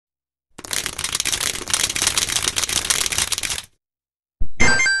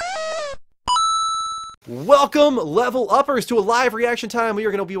Welcome, level uppers, to a live reaction time. We are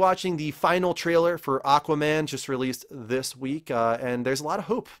going to be watching the final trailer for Aquaman, just released this week, and there's a lot of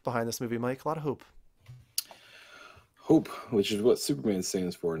hope behind this movie, Mike. A lot of hope. Hope, which is what Superman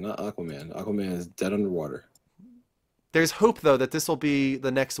stands for, not Aquaman. Aquaman is dead underwater. There's hope, though, that this will be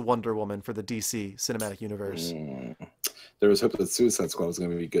the next Wonder Woman for the DC cinematic universe. There was hope that Suicide Squad was going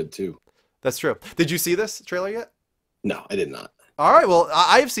to be good, too. That's true. Did you see this trailer yet? No, I did not. All right, well,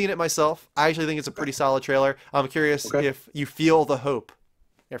 I've seen it myself. I actually think it's a pretty solid trailer. I'm curious if you feel the hope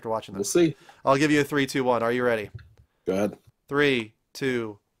after watching this. We'll see. I'll give you a 3, 2, 1. Are you ready? Go ahead. 3,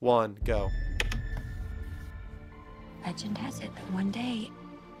 2, 1, go. Legend has it that one day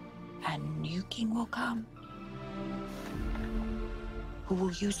a new king will come who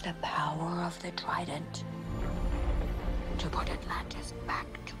will use the power of the trident to put Atlantis back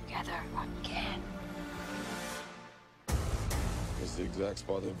together again. It's the exact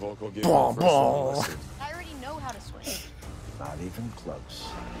spot that Volko gave Ball, me ball. I already know how to swim. Not even close.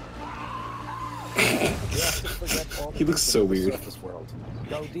 He looks so weird. World.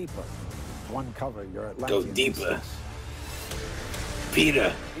 Go deeper. Uncover your Go Atlantean deeper. instincts.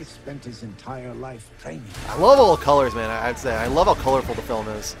 Peter. He spent his entire life training. I love all the colors, man. I'd say I love how colorful the film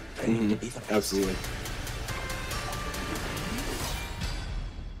is. Absolutely.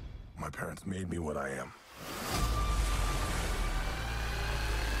 My parents made me what I am.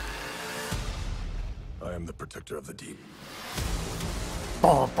 I am the protector of the deep.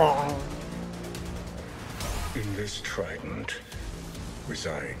 In this trident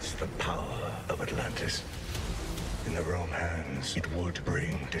resides the power of Atlantis. In the wrong hands, it would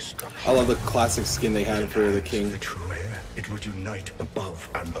bring destruction. I love the classic skin they had for the king. The true heir, it would unite above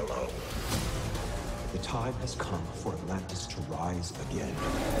and below. The time has come for Atlantis to rise again.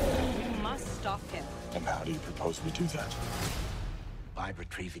 You must stop him. And how do you propose we do that? By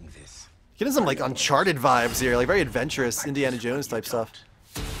retrieving this. Getting some like Uncharted vibes here, like very adventurous Indiana Jones type stuff.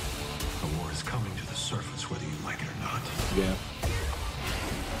 The war is coming to the surface whether you like it or not. Yeah.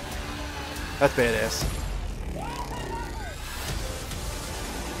 That's badass.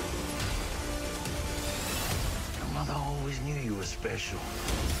 Your mother always knew you were special.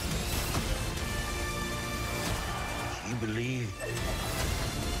 She believed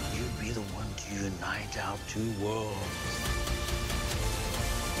you'd be the one to unite our two worlds.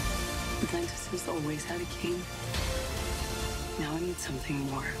 Atlantis has always had a king. Now I need something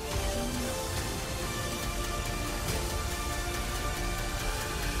more.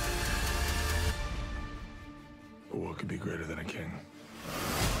 But what could be greater than a king?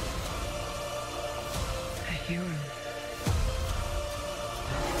 A hero.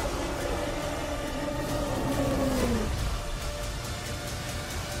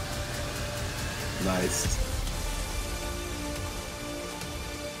 Nice.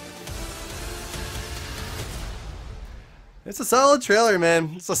 It's a solid trailer, man.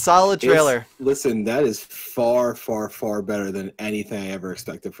 It's a solid trailer. Listen, that is far, far, far better than anything I ever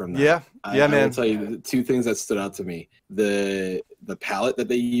expected from that. Yeah, I man. will tell you the two things that stood out to me: the palette that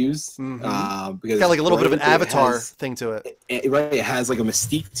they used, because It's got like a little bit of an Avatar has, thing to it. Right, it has like a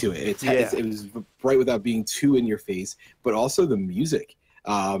mystique to it. It was bright without being too in your face, but also the music.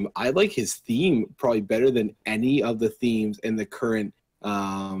 I like his theme probably better than any of the themes in the current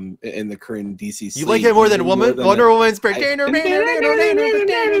DC. You like it more than Wonder Woman's? No,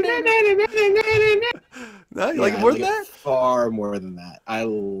 you like it more than that? Far more than that. I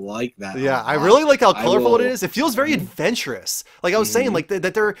like that. Yeah, I really like how colorful it is. It feels very adventurous. Like I was saying, like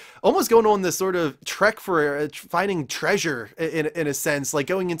that they're almost going on this sort of trek for finding treasure in a sense, like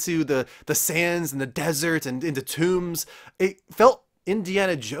going into the sands and the desert and into tombs. It felt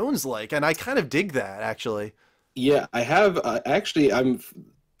Indiana Jones like, and I kind of dig that actually. Yeah, I have actually. I'm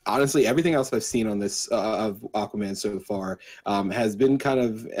honestly everything else I've seen on this of Aquaman so far has been kind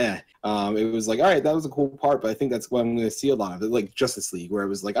of it was like, all right, that was a cool part, but I think that's what I'm going to see a lot of it, like Justice League, where it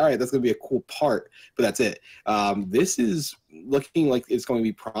was like, all right, that's going to be a cool part, but that's it. This is looking like it's going to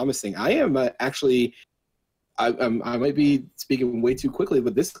be promising. I am actually. I might be speaking way too quickly,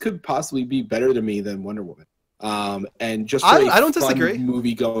 but this could possibly be better to me than Wonder Woman. And just I don't disagree.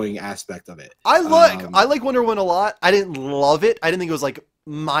 Movie going aspect of it. I like Wonder Woman a lot. I didn't love it. I didn't think it was like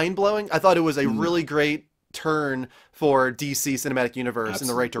mind blowing. I thought it was a really great turn for DC Cinematic Universe in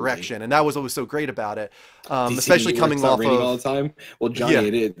the right direction, and that was what was so great about it. Especially coming off of all the time. Well,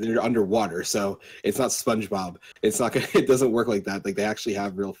 Johnny, they're underwater, so it's not SpongeBob. It's not gonna. It doesn't work like that. Like they actually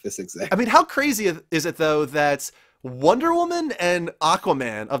have real physics there. I mean, how crazy is it though that Wonder Woman and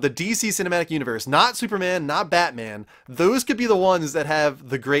Aquaman of the DC Cinematic Universe, not Superman, not Batman, those could be the ones that have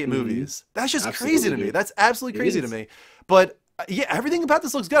the great movies. That's just crazy to me. That's absolutely crazy to me. But Yeah, everything about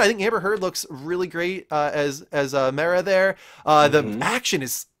this looks good. I think Amber Heard looks really great as Mera there. The action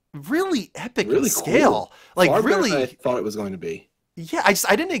is really epic Really in scale. cool. Like Far better really, than I thought it was going to be. yeah.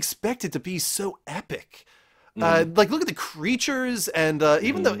 I didn't expect it to be so epic. Like look at the creatures and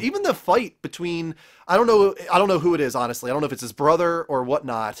even the fight between I don't know who it is, honestly. I don't know if it's his brother or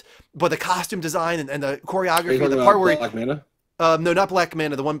whatnot, but the costume design and the choreography, the part where Black Manta? no, not Black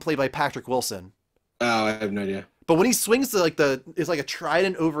Manta, the one played by Patrick Wilson. Oh, I have no idea. But when he swings it's like a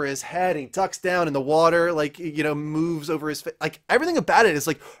trident over his head, and he ducks down in the water, like, you know, moves over his face. Like everything about it is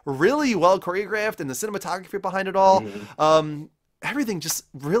like really well choreographed, and the cinematography behind it all. Everything just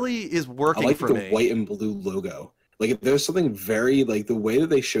really is working I like for the me. white and blue logo. Like there's something very like the way that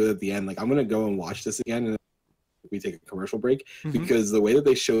they showed at the end. Like I'm gonna go and watch this again and we take a commercial break because the way that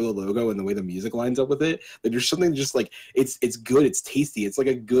they show the logo and the way the music lines up with it, like, there's something just like it's good, it's tasty, it's like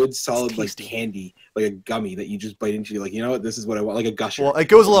a good solid like candy, like a gummy that you just bite into. You're like, you know what, this is what I want, like a gusher. Well, it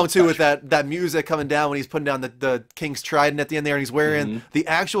goes along too with that music coming down when he's putting down the King's Trident at the end there, and he's wearing the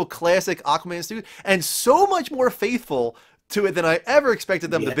actual classic Aquaman suit, and so much more faithful to it than I ever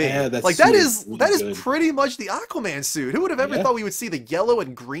expected them to be. Like that is pretty much the Aquaman suit. Who would have ever thought we would see the yellow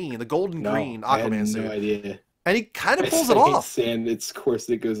and green, the golden green Aquaman suit? No idea. And he kind of pulls it off. Sand, it's course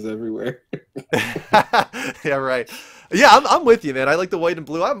it goes everywhere. Yeah, right. Yeah, I'm with you, man. I like the white and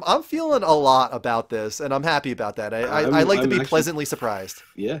blue. I'm feeling a lot about this, and I'm happy about that. I like to be pleasantly surprised.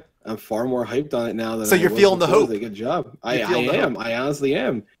 Yeah, I'm far more hyped on it now than so you're feeling the hope. Good job. I am. I honestly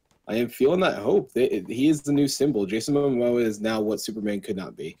am. I am feeling that hope. He is the new symbol. Jason Momoa is now what Superman could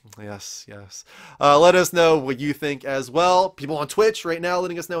not be. Yes, yes. Let us know what you think as well. People on Twitch right now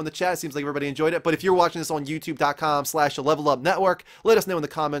letting us know in the chat. Seems like everybody enjoyed it. But if you're watching this on youtube.com/levelupnetwork, let us know in the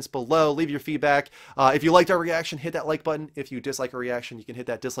comments below. Leave your feedback. If you liked our reaction, hit that like button. If you dislike our reaction, you can hit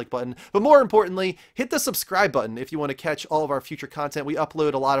that dislike button. But more importantly, hit the subscribe button if you want to catch all of our future content. We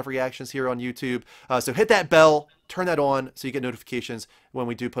upload a lot of reactions here on YouTube. So hit that bell. Turn that on so you get notifications when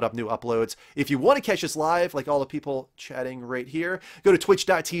we do put up new uploads. If you want to catch us live, like all the people chatting right here, go to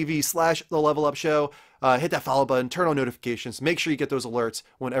twitch.tv/TheLevelUpShow. Hit that follow button, turn on notifications, make sure you get those alerts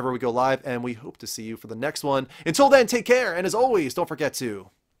whenever we go live, and we hope to see you for the next one. Until then, take care, and as always, don't forget to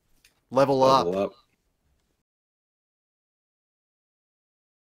level up.